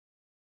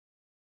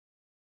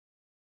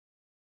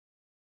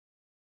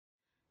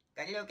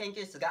ガリレオ研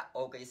究室が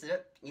お送りす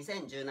る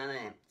2017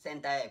年セ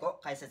ンター英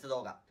語解説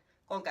動画。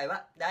今回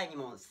は第2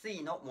問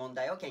C の問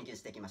題を研究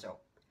していきまし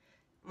ょ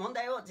う。問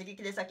題を自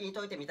力で先に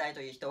解いてみたい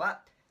という人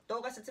は、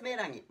動画説明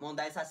欄に問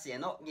題冊子へ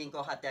のリンク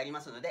を貼ってあり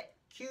ますので、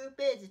9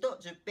ページと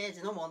10ペー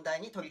ジの問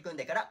題に取り組ん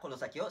でからこの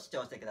先を視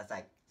聴してくださ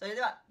い。それで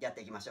はやっ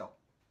ていきましょう。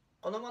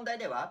この問題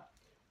では、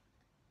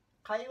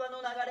会話の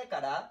流れか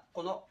ら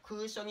この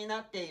空所に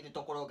なっている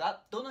ところ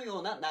がどのよ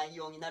うな内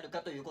容になる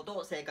かということ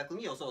を正確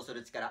に予想す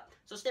る力、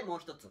そしてもう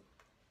一つ、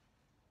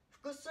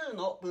複数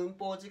の文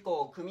法事項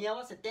を組み合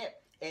わせ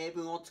て英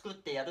文を作っ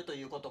てやると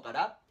いうことか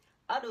ら、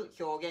ある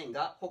表現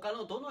が他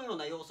のどのよう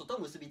な要素と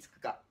結びつく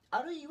か、あ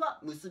るいは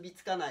結び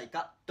つかない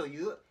かと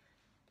いう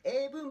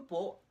英文法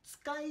を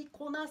使い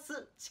こな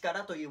す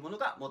力というもの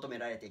が求め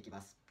られていき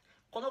ます。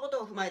このこ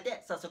とを踏まえ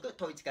て早速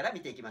問1から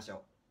見ていきましょ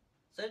う。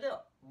それで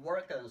は、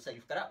work のセリ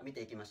フから見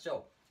ていきまし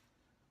ょ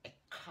う。I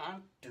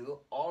can't do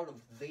all of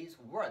these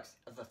works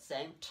at the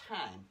same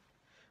time.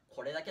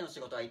 これだけの仕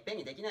事はいっぺん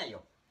にできない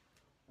よ。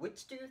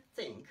Which do you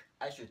think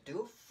I should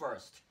do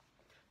first?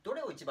 ど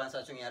れを一番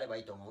最初にやれば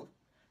いいと思う？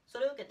そ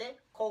れを受けて、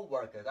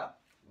co-worker が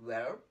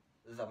Well,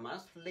 the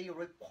monthly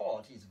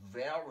report is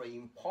very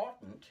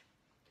important.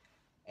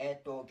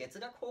 月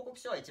額報告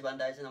書は一番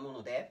大事なも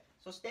ので、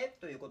そして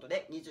ということ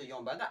で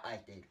24番が空い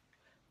ている。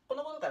こ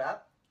のことか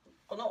ら、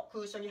この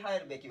空所に入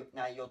るべき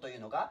内容とい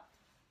うのが、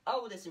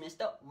青で示し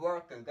た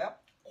work が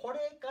こ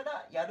れか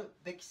らやる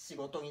べき仕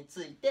事に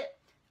ついて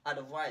ア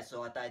ドバイス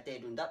を与えてい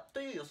るんだと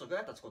いう予測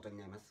が立つことに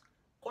なります。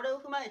これを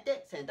踏まえ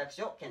て選択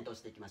肢を検討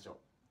していきましょう。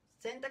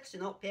選択肢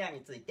のペア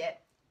につい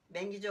て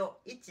便宜上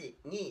1、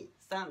2、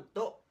3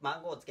と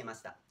番号をつけま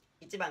した。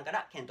1番か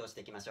ら検討し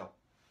ていきましょ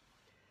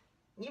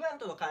う。2番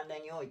との関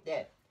連におい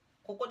て、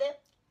ここ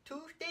で to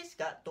不定詞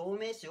か動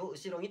名詞を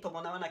後ろに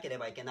伴わなけれ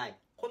ばいけない。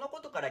この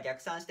ことから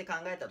逆算して考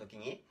えたとき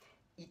に、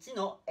1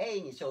の A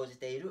に生じ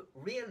ている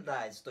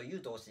realize とい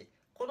う動詞、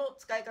この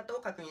使い方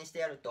を確認して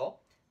やると、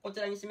こ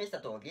ちらに示し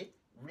た通り、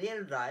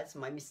realize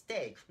my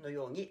mistake の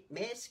ように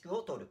名詞句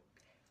を取る。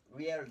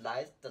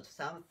realize that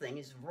something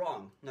is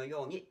wrong の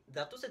ように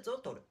that 説を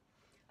取る。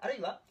ある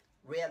いは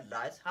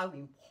realize how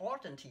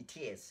important it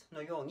is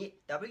のように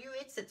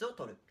WH 説を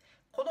取る。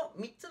この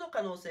3つの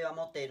可能性は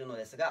持っているの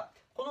ですが、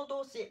この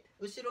動詞、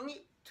後ろ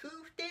に to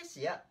不定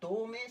詞や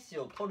動名詞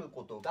を取る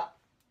ことが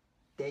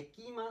で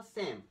きま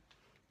せん。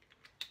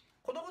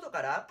このこと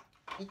から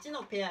1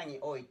のペアに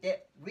おい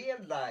て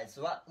realize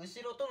は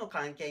後ろとの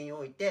関係に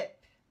おいて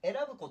選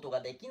ぶこと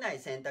ができない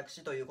選択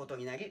肢ということ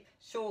になり、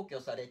消去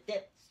され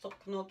て、そ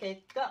の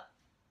結果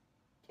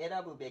選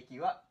ぶべき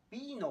は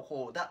B の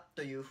方だ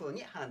というふう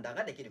に判断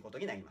ができること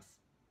になります。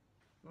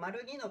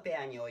丸2のペ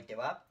アにおいて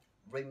は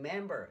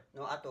remember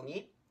の後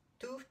に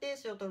to 不定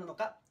詞を取るの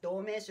か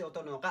動名詞を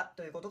取るのか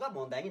ということが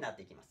問題になっ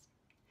ていきます。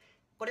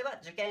これは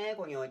受験英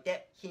語におい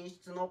て品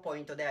質のポ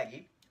イントであ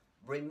り、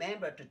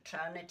remember to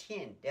turn it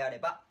in であれ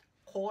ば、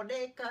こ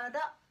れか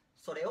ら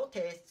それを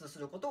提出す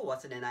ることを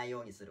忘れない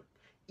ようにする。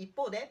一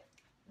方で、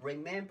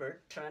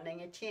remember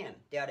turning it in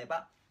であれ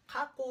ば、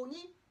過去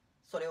に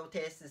それを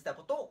提出した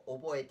こと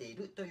を覚えてい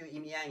るという意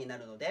味合いにな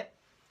るので、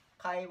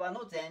会話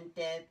の前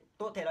提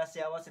と照ら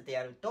し合わせて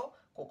やると、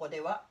ここ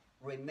では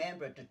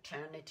remember to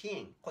turn it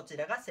in こち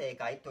らが正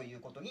解という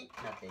ことに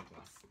なっていき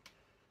ます。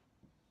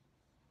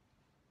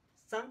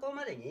参考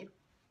までに、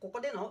こ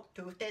こでの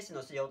to 不定詞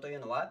の使用という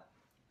のは、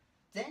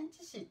前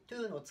置詞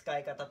to の使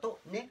い方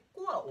と根っ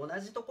こは同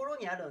じところ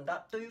にあるん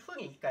だというふう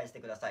に理解して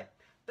ください。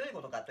どういう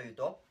ことかという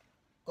と、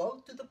go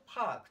to the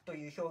park と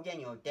いう表現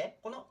において、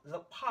この the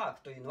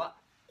park というのは、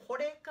こ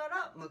れか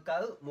ら向か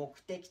う目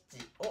的地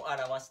を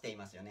表してい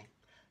ますよね。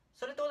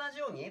それと同じ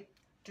ように、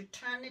to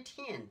turn it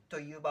in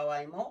という場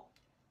合も、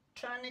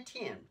turn it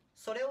in、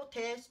それを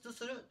提出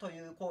すると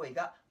いう行為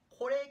が、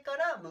これか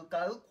ら向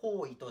かう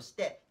行為とし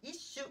て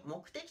一種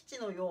目的地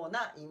のよう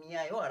な意味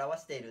合いを表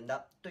しているん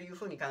だという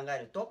ふうに考え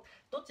ると、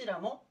どちら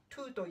も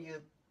to とい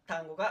う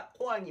単語が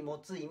コアに持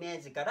つイメ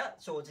ージから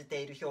生じ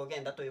ている表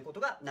現だということ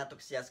が納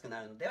得しやすく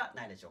なるのでは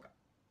ないでしょうか。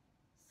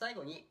最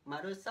後に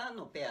丸3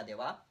のペアで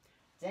は、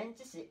前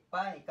置詞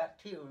by か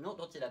till の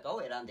どちらか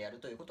を選んでやる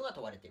ということが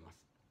問われています。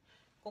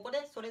ここ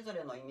でそれぞ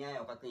れの意味合い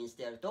を確認し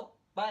てやると、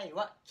by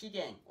は期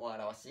限を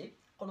表し、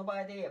この場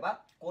合で言え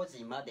ば5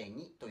時まで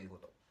にというこ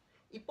と。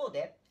一方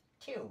で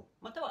till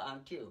または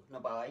until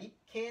の場合、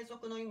継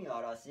続の意味を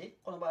表し、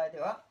この場合で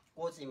は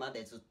5時ま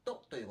でずっ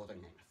とということ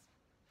になります。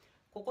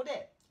ここ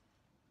で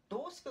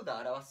動詞句が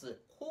表す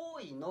行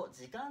為の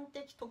時間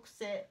的特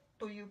性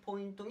というポ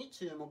イントに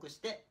注目し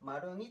て、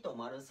丸2と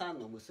丸3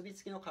の結び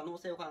つきの可能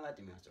性を考え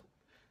てみましょう。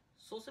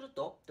そうする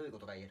とどういうこ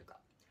とが言えるか。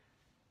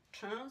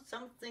turn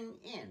something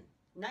in、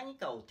何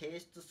かを提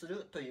出す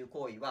るという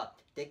行為は、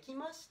でき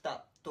まし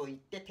たと言っ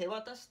て手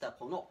渡した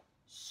この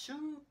瞬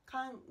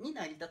間に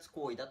成り立つ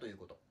行為だという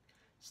こと。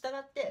した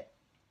がって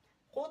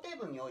肯定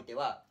文において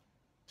は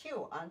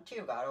till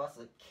until が表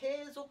す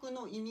継続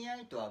の意味合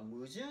いとは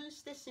矛盾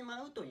してし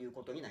まうという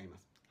ことになりま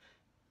す。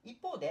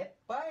一方で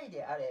by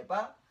であれ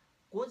ば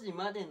5時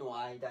までの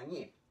間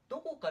にど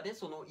こかで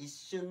その一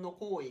瞬の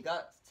行為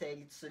が成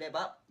立すれ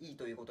ばいい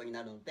ということに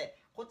なるので、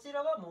こち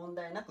らは問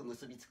題なく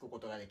結びつくこ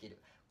とができる。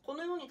こ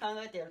のように考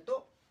えてやる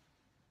と、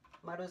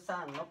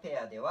③のペ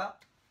アでは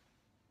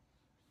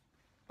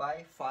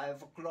by 5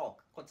 o'clock、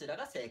 こちら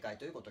が正解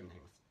ということにな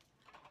ります。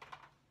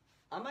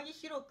あまり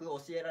広く教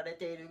えられ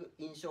ている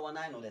印象は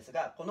ないのです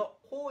が、この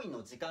行為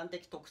の時間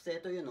的特性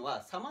というの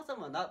は様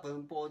々な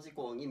文法事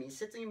項に密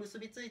接に結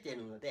びついてい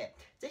るので、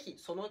ぜひ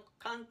その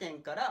観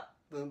点から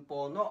文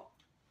法の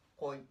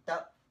こういっ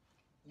た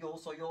要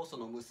素要素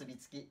の結び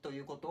つきと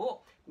いうこと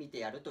を見て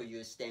やるとい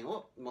う視点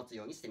を持つ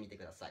ようにしてみて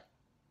ください。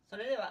そ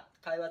れでは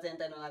会話全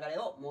体の流れ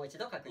をもう一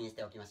度確認し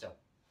ておきましょう。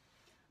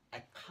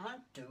I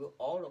can't do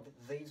all of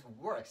these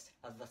works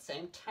at the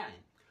same time.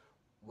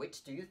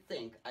 Which do you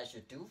think I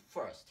should do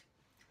first?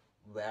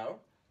 Well,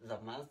 the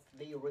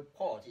monthly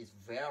report is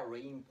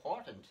very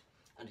important,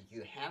 and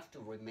you have to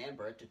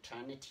remember to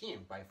turn it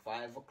in by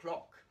 5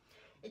 o'clock.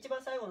 一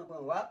番最後の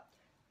文は、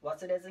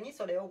忘れずに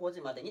それを5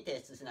時までに提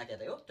出しなきゃ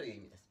だよという意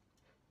味です。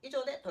以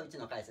上で問1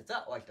の解説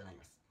は終わりとなり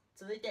ます。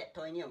続いて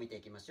問2を見て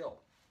いきまし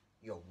ょ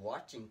う。You're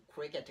watching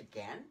cricket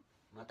again?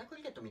 またク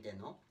リケット見てん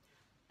の？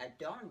 I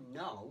don't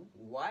know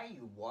why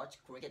you watch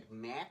cricket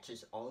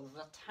matches all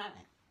the time.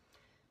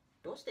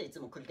 どうしていつ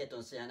もクリケット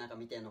の試合なんか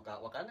見てんのか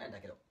わからないん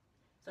だけど。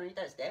それに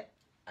対して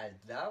I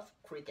love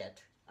cricket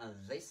and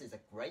this is a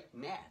great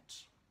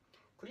match.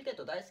 クリケッ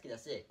ト大好きだ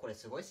し、これ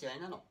すごい試合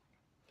なの。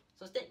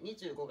そして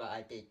25が空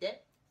いてい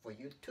て For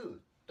you too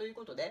という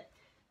ことで、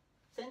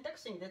選択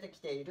肢に出て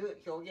きてい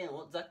る表現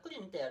をざっく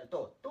り見てやる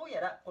と、どうや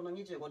らこの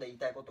25で言い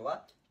たいこと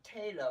は、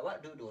テイラーは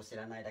ルールを知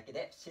らないだけ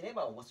で知れ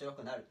ば面白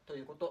くなると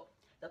いうこと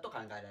だと考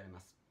えられま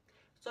す。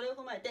それを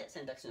踏まえて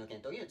選択肢の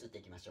検討に移って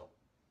いきましょう。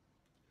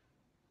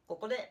こ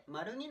こで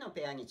 ②の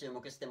ペアに注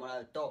目しても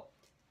らうと、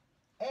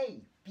A、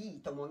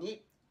B とも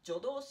に助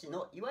動詞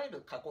のいわゆ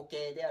る過去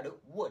形である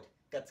would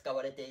が使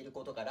われている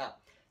ことから、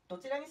ど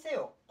ちらにせ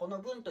よこの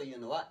文という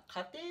のは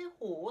仮定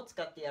法を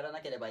使ってやら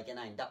なければいけ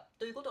ないんだ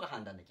ということが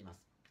判断できま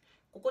す。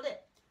ここ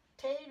で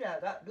テイラ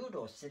ーがルー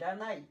ルを知ら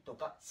ないと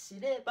か知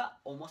れば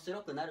面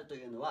白くなると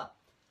いうのは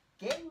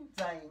現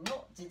在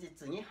の事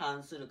実に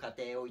反する仮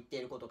定を言って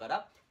いることか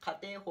ら、仮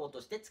定法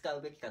として使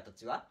うべき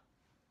形は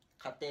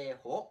仮定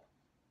法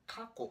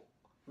過去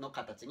の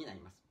形にな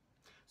ります。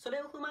そ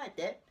れを踏まえ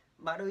て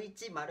①、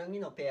②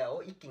のペア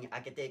を一気に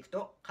開けていく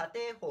と、仮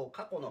定法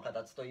過去の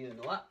形という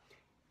のは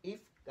if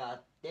があ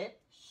って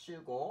主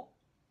語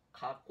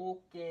過去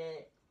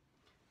形、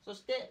そ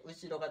して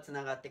後ろがつ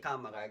ながってカ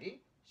ンマがあ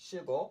り、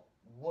主語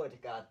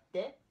would があっ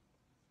て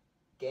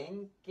原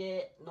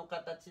型の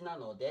形な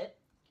ので、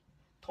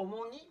と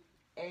もに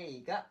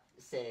A が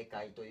正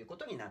解というこ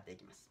とになってい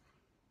きます。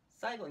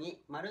最後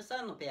に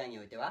③のペアに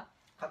おいては、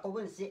過去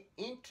分詞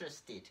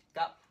interested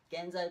が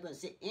現在分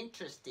詞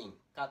interesting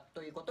か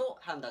ということを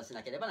判断し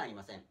なければなり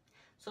ません。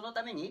その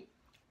ために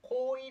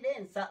行為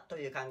連鎖と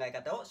いう考え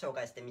方を紹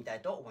介してみた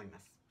いと思いま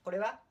す。これ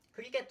は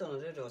クリケットの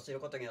ルールを知る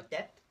ことによっ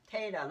て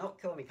テイラーの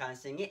興味関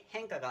心に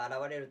変化が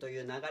現れるとい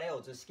う流れ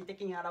を図式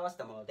的に表し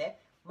たもので、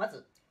ま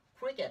ず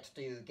クリケット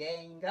という原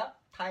因が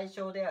対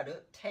象であ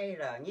るテイ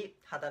ラーに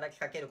働き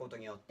かけること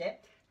によっ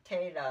て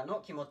テイラー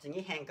の気持ち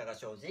に変化が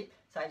生じ、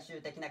最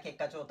終的な結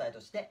果状態と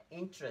して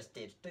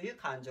interested という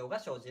感情が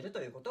生じる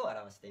ということを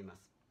表しています。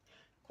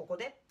ここ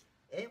で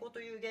英語と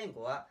いう言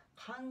語は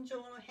感情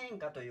の変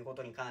化というこ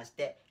とに関し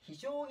て非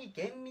常に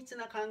厳密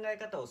な考え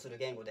方をする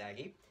言語であ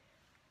り、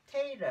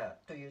テイラ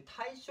ーという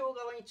対象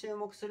側に注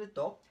目する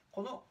と、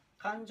この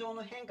感情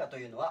の変化と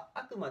いうのは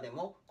あくまで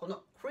もこ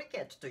のクリ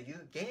ケットとい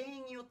う原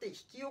因によって引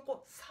き起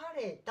こさ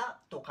れた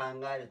と考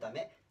えるた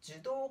め、受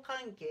動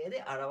関係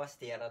で表し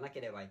てやらな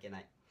ければいけな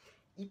い。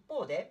一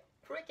方で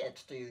クリケ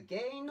ットという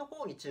原因の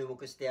方に注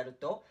目してやる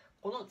と、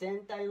この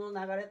全体の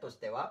流れとし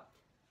ては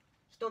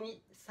人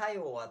に作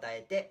用を与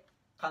えて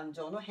感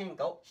情の変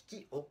化を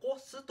引き起こ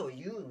すと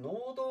いう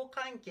能動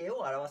関係を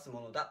表す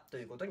ものだと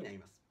いうことになり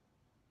ます。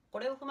こ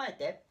れを踏まえ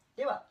て、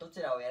ではど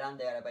ちらを選ん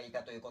でやればいい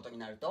かということに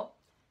なると、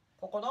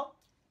ここの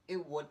It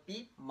would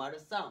be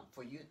 ③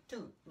 for you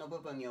too の部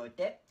分におい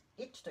て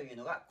It という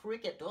のがクリ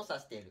ケットを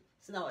指している、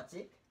すなわ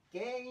ち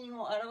原因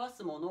を表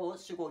すものを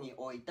主語に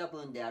置いた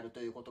文であると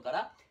いうことか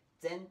ら、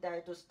全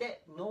体とし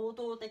て能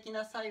動的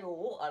な作用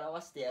を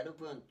表してやる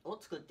文を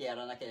作ってや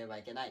らなければ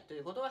いけないとい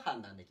うことが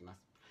判断できま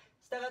す。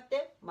したがっ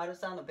て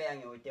③のペア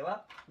において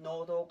は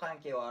能動関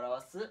係を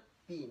表す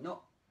B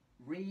の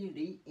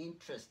really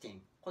interesting、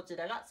 こち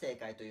らが正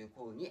解という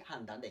ふうに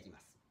判断できま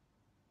す。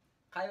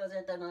会話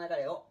全体の流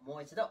れをも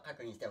う一度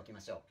確認しておき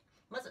ましょ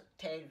う。まず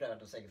テイラー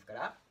のセリフか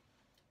ら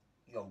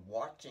You're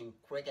watching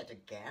cricket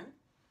again?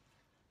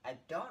 I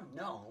don't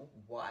know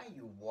why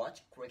you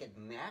watch cricket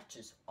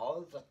matches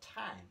all the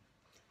time.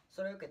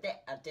 それを受け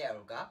てアデ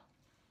ルが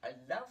I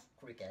love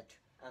cricket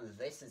and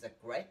this is a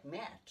great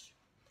match.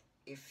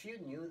 If you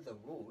knew the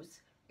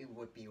rules, it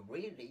would be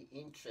really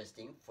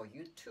interesting for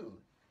you too.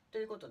 と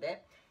いうこと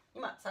で、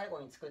今最後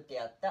に作って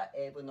やった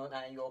英文の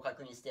内容を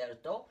確認してやる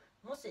と、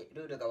もし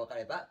ルールが分か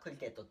ればクリ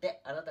ケットっ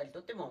てあなたにと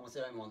っても面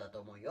白いものだ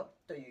と思うよ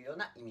というよう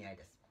な意味合い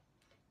です。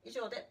以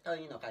上で問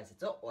2の解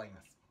説を終わり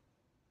ます。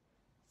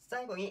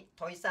最後に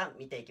問い3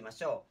見ていきま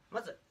しょう。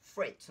まず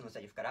Fritz の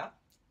セリフから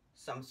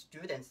Some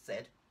students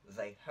said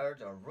they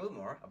heard a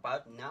rumor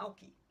about 直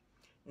樹。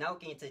直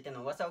樹について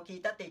の噂を聞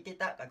いたって言って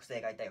た学生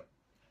がいたよ。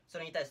そ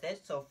れに対して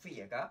ソフ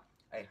ィアが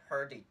I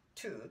heard it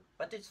too,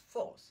 but it's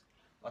false。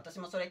 私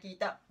もそれ聞い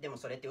た。でも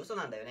それって嘘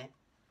なんだよね。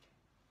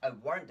I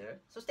wonder。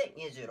 そして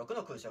26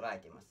の空所が空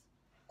いています。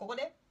ここ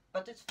で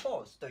But it's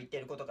false と言って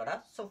いることか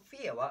らソフ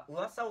ィアは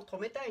噂を止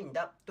めたいん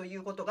だとい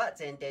うことが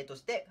前提と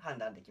して判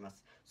断できま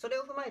す。それ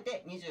を踏まえ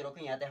て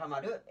26に当てはま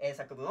る英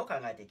作文を考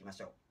えていきま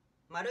しょう。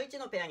丸1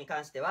のペアに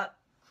関しては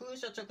空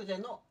所直前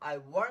の I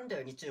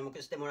wonder に注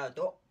目してもらう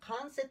と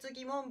間接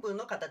疑問文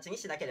の形に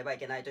しなければい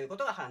けないというこ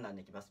とが判断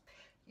できます。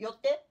よ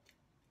って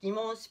疑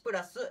問詞プ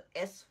ラス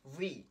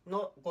SV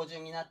の語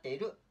順になってい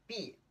る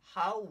B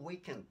How we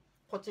can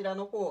こちら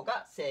の方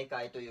が正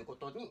解というこ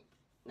とに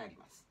なり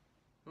ます。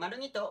丸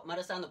2と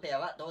丸3のペア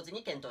は同時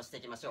に検討して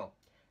いきましょ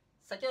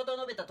う。先ほど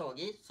述べた通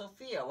りソ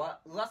フィアは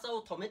噂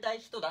を止めたい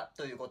人だ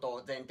ということ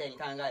を前提に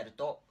考える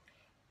と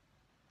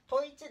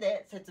問1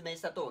で説明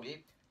した通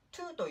り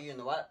to という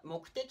のは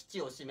目的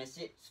地を示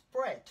し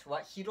spread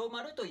は広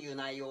まるという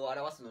内容を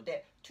表すの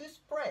で to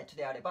spread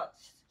であれば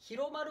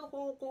広まる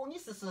方向に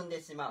進ん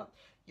でしまう。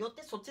よっ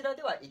てそちら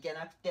ではいけ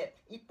なくて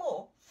一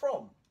方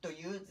from と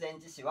いう前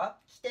置詞は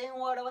起点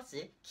を表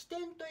し起点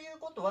という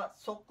ことは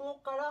そこ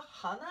から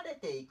離れ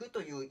ていく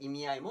という意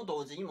味合いも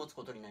同時に持つ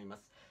ことになりま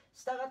す。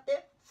したがっ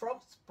て from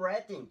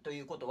spreading と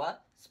いうことは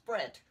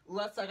spread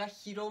噂が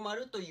広ま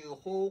るという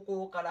方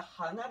向から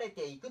離れ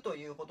ていくと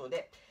いうこと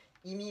で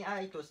意味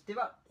合いとして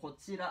はこ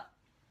ちら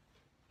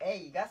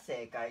A が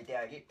正解で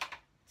あり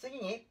次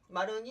に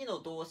丸2の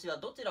動詞は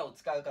どちらを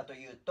使うかと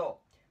いうと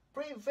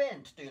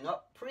prevent というの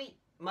は pre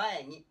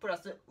前にプラ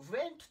ス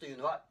went という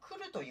のは来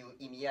るという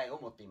意味合いを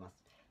持っています。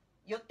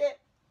よって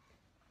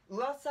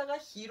噂が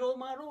広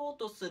まろう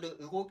とする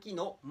動き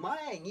の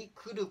前に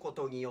来るこ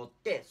とによ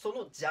ってその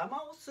邪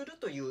魔をする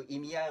という意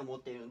味合いを持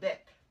っているの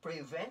で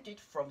prevent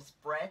it from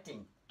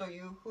spreading とい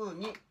うふう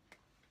に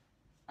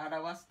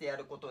表してや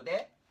ること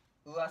で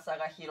噂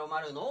が広ま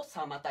るのを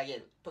妨げ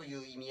ると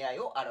いう意味合い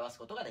を表す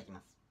ことができま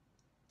す。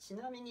ち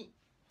なみに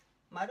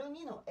丸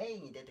2の A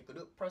に出てく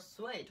る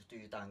persuade と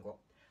いう単語、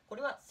こ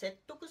れは説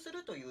得す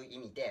るという意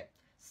味で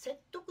説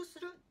得す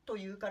ると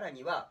いうから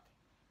には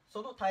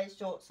その対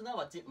象すな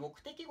わち目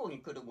的語に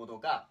来るもの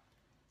が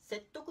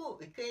説得を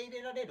受け入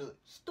れられる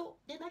人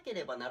でなけ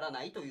ればなら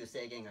ないという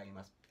制限があり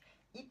ます。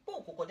一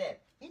方ここ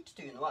で it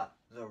というのは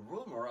the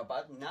rumor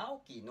about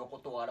直樹のこ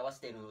とを表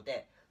しているの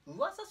で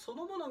噂そ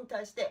のものに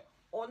対して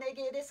お願い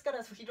ですか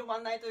ら広まら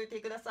ないと言って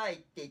くださいっ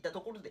て言った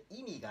ところで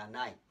意味が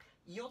ない。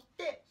よっ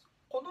て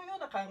このよう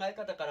な考え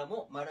方から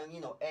も丸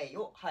2の A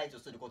を排除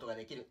することが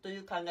できるとい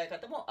う考え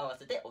方も合わ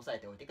せて押さえ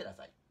ておいてくだ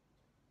さい。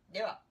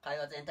では会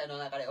話全体の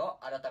流れを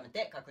改め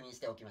て確認し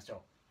ておきまし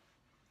ょ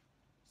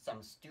う。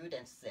 Some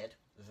students said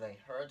they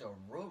heard a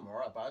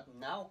rumor about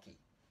直樹。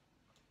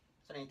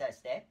それに対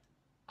して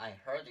I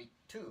heard it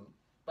too,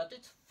 but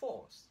it's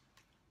false.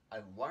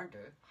 I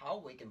wonder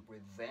how we can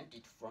prevent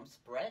it from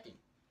spreading.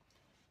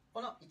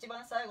 この一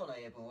番最後の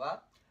英文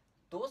は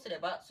どうすれ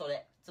ばそ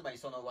れつまり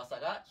その噂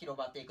が広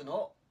まっていくの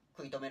を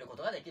食い止めるこ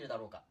とができるだ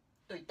ろうか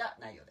といった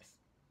内容です。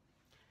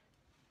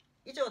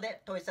以上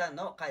で問い3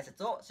の解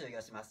説を終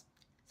了します。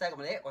最後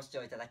までご視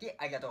聴いただき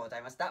ありがとうござ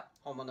いました。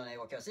本物の英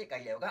語教師ガ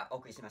リレオがお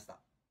送りしました。